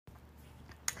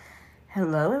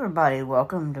Hello, everybody.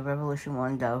 Welcome to Revolution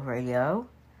One Dove Radio,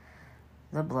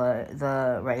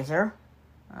 the Razor,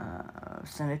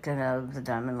 syndicate of the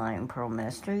Diamond Light and Pearl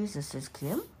Ministries. This is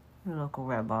Kim, your local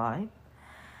rabbi,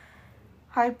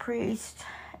 high priest,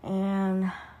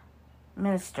 and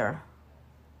minister,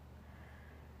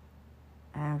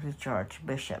 and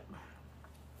archbishop.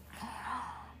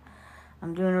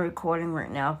 I'm doing a recording right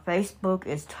now. Facebook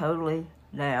is totally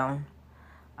down.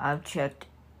 I've checked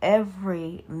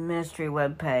every ministry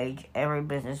webpage, every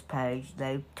business page.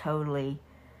 They've totally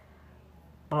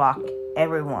blocked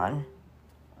everyone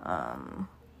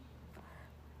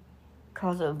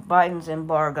because of Biden's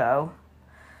embargo.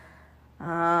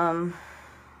 What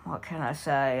can I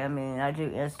say? I mean, I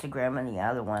do Instagram and the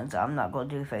other ones. I'm not going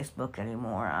to do Facebook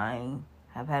anymore. I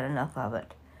have had enough of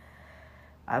it.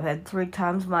 I've had 3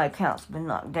 times my account's been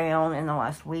knocked down in the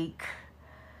last week.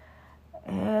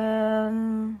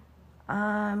 And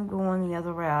I'm going the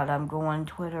other route. I'm going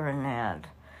Twitter and that.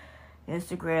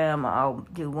 Instagram, I'll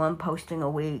do 1 posting a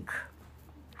week.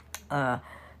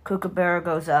 Kookaburra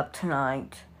goes up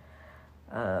tonight.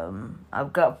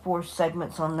 I've got 4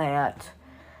 segments on that.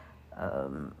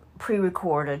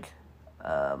 Pre-recorded.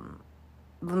 The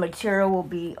material will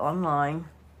be online.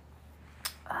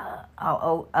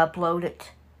 I'll upload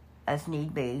it as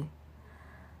need be.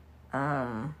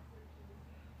 And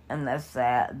that's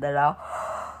that. Then I'll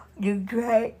do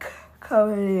Drake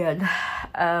coming in.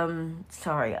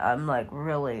 Sorry, I'm like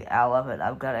really out of it.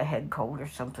 I've got a head cold or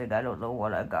something. I don't know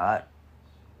what I got.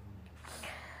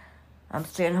 I'm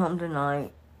staying home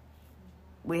tonight.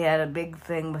 We had a big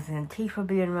thing with Antifa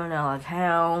being run out of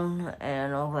town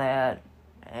and all that.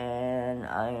 And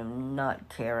I am not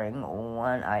caring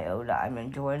 1 iota. I'm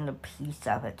enjoying the peace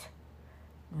of it.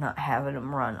 Not having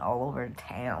them run all over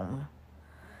town.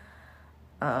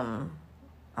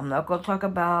 I'm not going to talk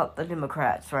about the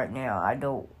Democrats right now. I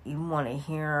don't even want to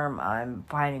hear them. I'm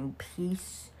finding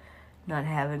peace not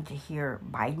having to hear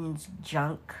Biden's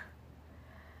junk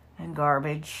and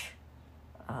garbage.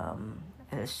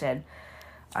 As I said,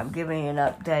 I'm giving you an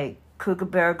update.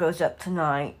 Kookaburra goes up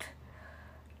tonight.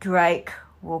 Drake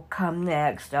will come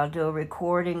next. I'll do a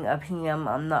recording of him.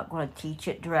 I'm not going to teach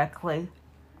it directly.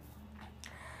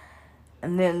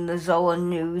 And then the Zola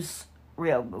News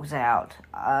reel goes out.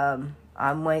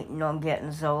 I'm waiting on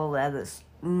getting Zola Levitt's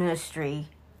ministry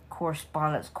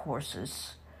correspondence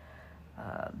courses.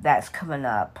 That's coming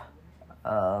up.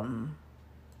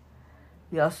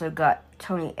 We also got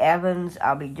Tony Evans.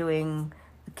 I'll be doing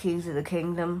the Keys of the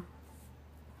Kingdom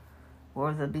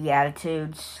or the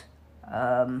Beatitudes.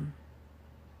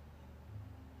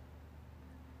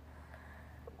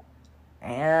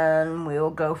 And we'll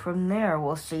go from there.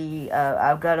 We'll see.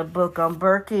 I've got a book on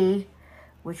Berkey,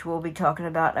 which we'll be talking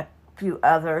about, a few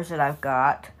others that I've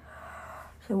got.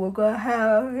 So we're going to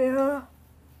have a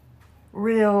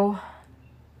real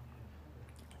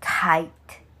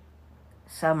tight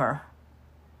summer.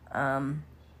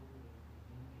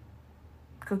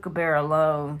 Kookaburra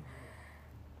alone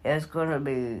is going to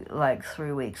be like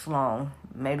 3 weeks long,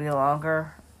 maybe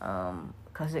longer,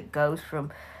 because it goes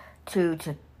from 2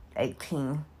 to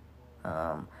 18.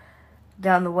 Down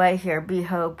the way here, Be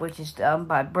Hope, which is done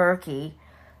by Berkey,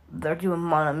 they're doing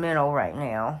Monumental right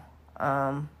now,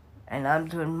 and I'm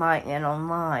doing my end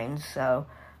online, so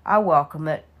I welcome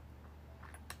it.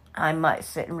 I might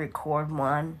sit and record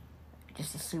one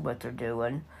just to see what they're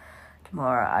doing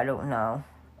tomorrow. I don't know.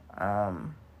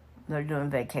 They're doing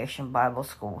Vacation Bible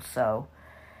School, so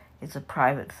it's a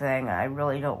private thing. I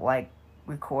really don't like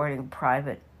recording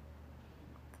private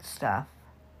stuff.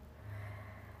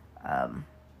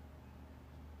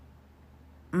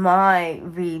 My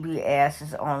VBS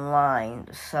is online,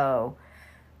 so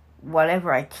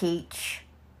whatever I teach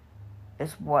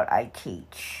is what I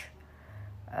teach.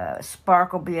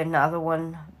 Spark will be another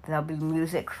one. There'll be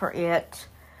music for it.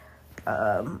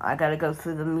 I gotta go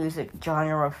through the music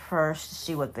genre first to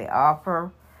see what they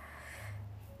offer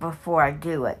before I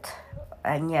do it.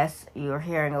 And yes, you're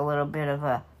hearing a little bit of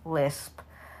a lisp.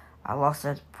 I lost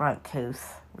a front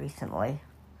tooth recently.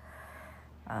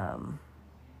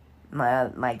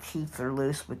 My teeth are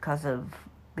loose because of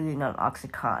being on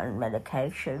Oxycontin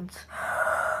medications.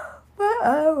 But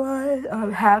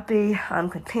I'm happy. I'm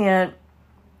content.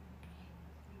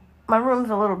 My room's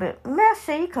a little bit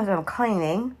messy because I'm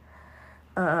cleaning.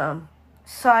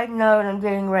 Side note, I'm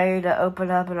getting ready to open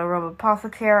up an Aroma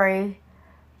Apothecary,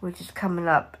 which is coming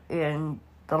up in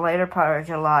the later part of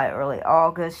July, early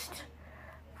August,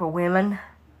 for women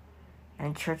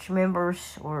and church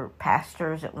members or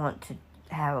pastors that want to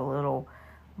have a little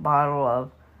bottle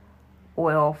of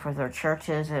oil for their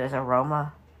churches that is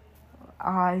aromaized.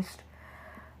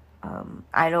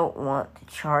 I don't want to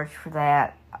charge for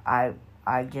that. I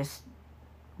just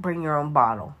bring your own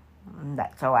bottle. And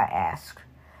that's all I ask.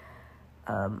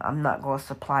 I'm not going to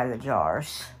supply the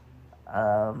jars.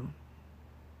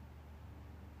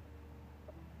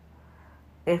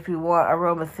 If you want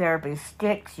aromatherapy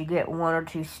sticks, you get 1 or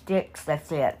 2 sticks.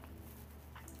 That's it.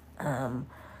 I'm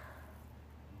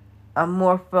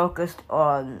more focused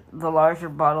on the larger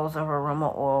bottles of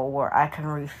aroma oil where I can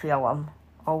refill them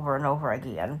over and over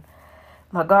again.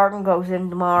 My garden goes in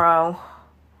tomorrow.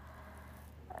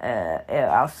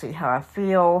 I'll see how I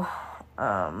feel.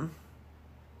 Not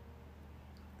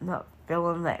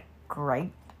feeling that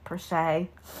great, per se.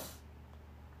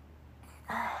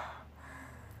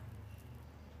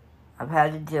 I've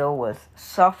had to deal with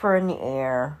sulfur in the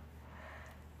air,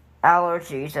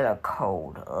 allergies, and a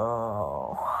cold.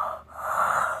 Oh.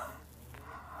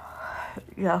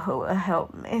 Yahuwah,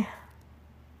 help me.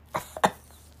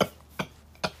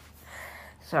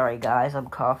 Sorry, guys, I'm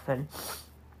coughing.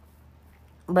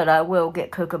 But I will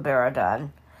get Kookaburra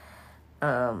done.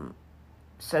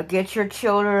 So get your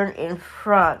children in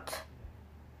front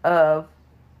of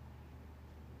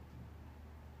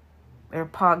your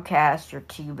podcast, your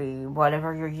TV,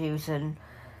 whatever you're using,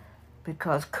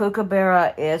 because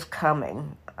Kookaburra is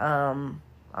coming. I'm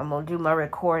going to do my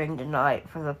recording tonight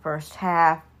for the first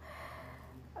half.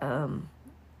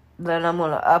 Then I'm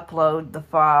going to upload the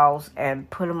files and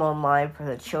put them online for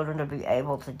the children to be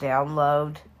able to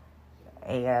download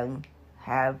and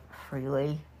have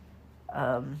freely.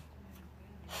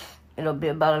 It'll be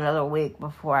about another week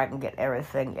before I can get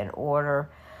everything in order.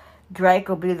 Drake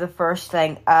will be the first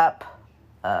thing up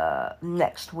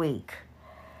next week.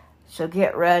 So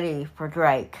get ready for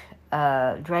Drake.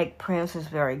 Drake Prince is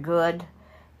very good.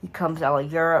 He comes out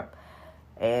of Europe.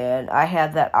 And I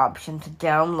had that option to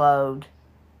download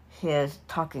his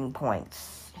talking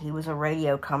points. He was a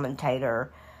radio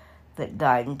commentator that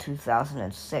died in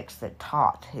 2006 that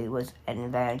taught. He was an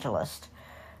evangelist.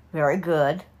 Very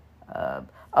good.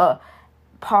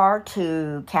 Par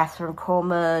to Catherine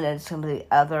Coleman and some of the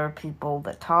other people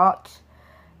that taught.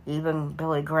 Even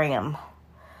Billy Graham.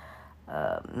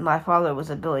 My father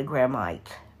was a Billy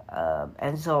Grahamite.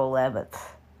 And Zoe 11th.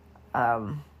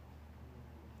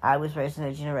 I was raised in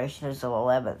a generation of Zoe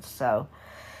 11th. So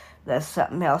that's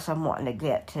something else I'm wanting to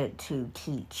get to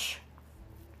teach.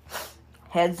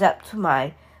 Heads up to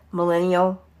my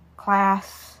millennial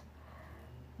class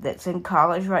that's in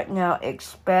college right now.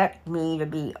 Expect me to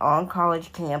be on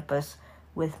college campus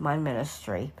with my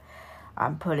ministry.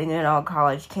 I'm putting it on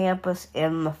college campus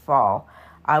in the fall.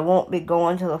 I won't be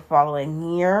going to the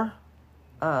following year.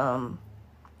 I'm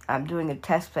doing a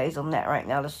test phase on that right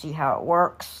now to see how it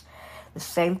works. The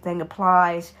same thing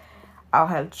applies. I'll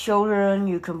have children.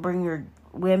 You can bring your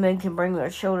women can bring their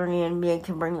children in. Men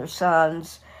can bring their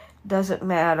sons. Doesn't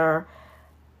matter.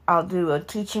 I'll do a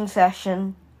teaching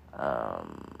session,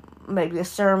 maybe a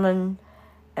sermon,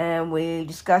 and we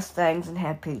discuss things and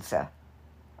have pizza.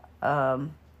 I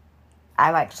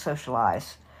like to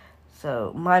socialize.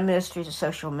 So my ministry is a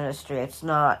social ministry. It's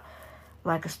not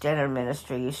like a standard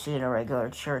ministry you see in a regular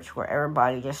church where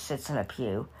everybody just sits in a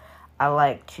pew. I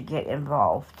like to get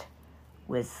involved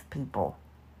with people.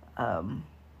 I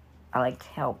like to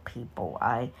help people.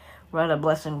 I run a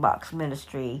blessing box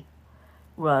ministry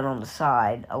run on the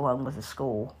side along with the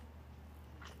school.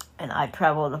 And I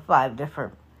travel to 5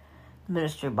 different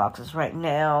ministry boxes. Right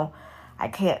now, I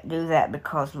can't do that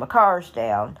because my car's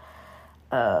down.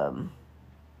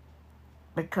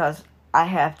 Because I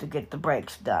have to get the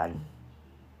brakes done.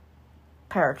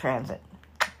 Paratransit.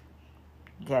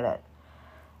 Get it.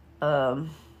 I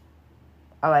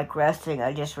like resting.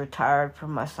 I just retired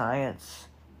from my science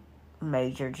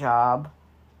major job.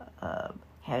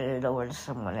 Handed it over to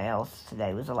someone else.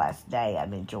 Today was the last day.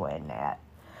 I'm enjoying that.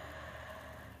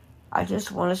 I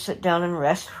just want to sit down and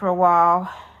rest for a while.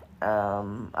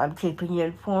 I'm keeping you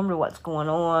informed of what's going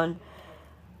on.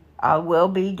 I will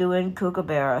be doing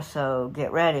Kookaburra, so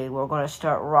get ready. We're going to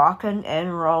start rocking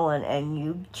and rolling, and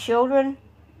you children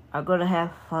are going to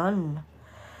have fun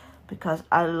because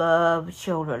I love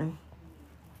children.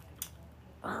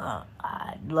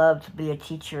 I'd love to be a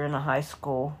teacher in a high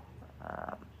school,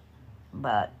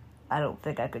 but I don't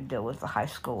think I could deal with the high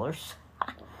schoolers,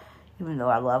 even though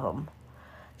I love them.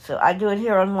 So I do it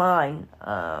here online,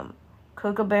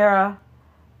 Kookaburra,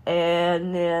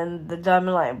 and then the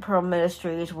Diamond Light and Pearl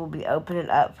Ministries will be opening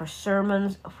up for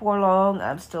sermons for long.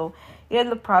 I'm still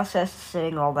in the process of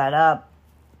setting all that up,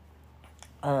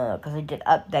 because I did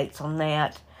updates on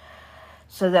that.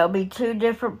 So there'll be 2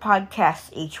 different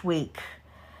podcasts each week.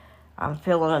 I'm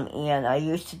filling them in. I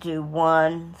used to do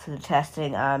one through the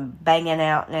testing. I'm banging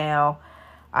out now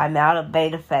I'm out of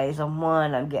beta phase on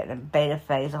one. I'm getting a beta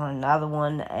phase on another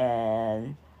one.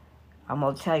 And I'm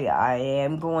going to tell you, I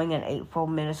am going in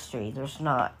Eightfold Ministry. There's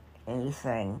not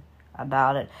anything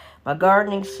about it. My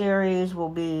gardening series will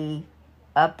be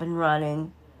up and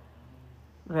running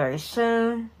very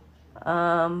soon.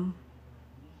 My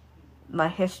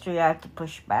history I have to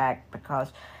push back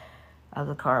because of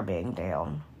the car being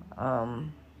down.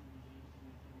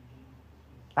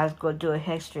 I was going to do a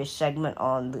history segment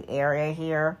on the area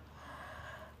here.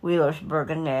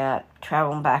 Wheelersburg and that,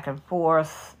 traveling back and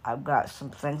forth. I've got some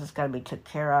things that's got to be took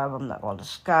care of. I'm not going to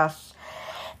discuss.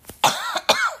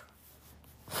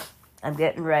 I'm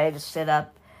getting ready to set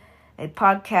up a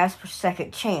podcast for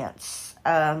Second Chance.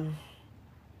 I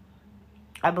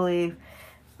believe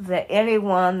that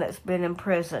anyone that's been in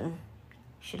prison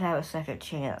should have a second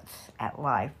chance at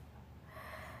life.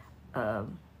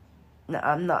 Now,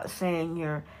 I'm not saying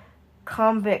you're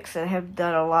convicts that have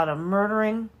done a lot of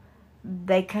murdering.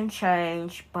 They can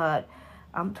change, but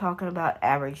I'm talking about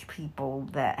average people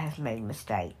that have made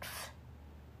mistakes.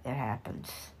 It happens.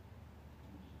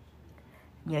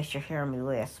 Yes, you're hearing me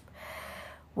lisp.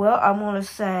 Well, I want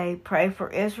to say pray for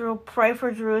Israel, pray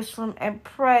for Jerusalem, and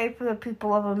pray for the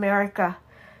people of America.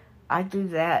 I do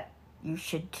that. You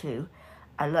should too.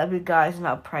 I love you guys, and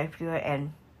I'll pray for you,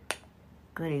 and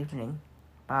good evening.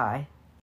 Bye.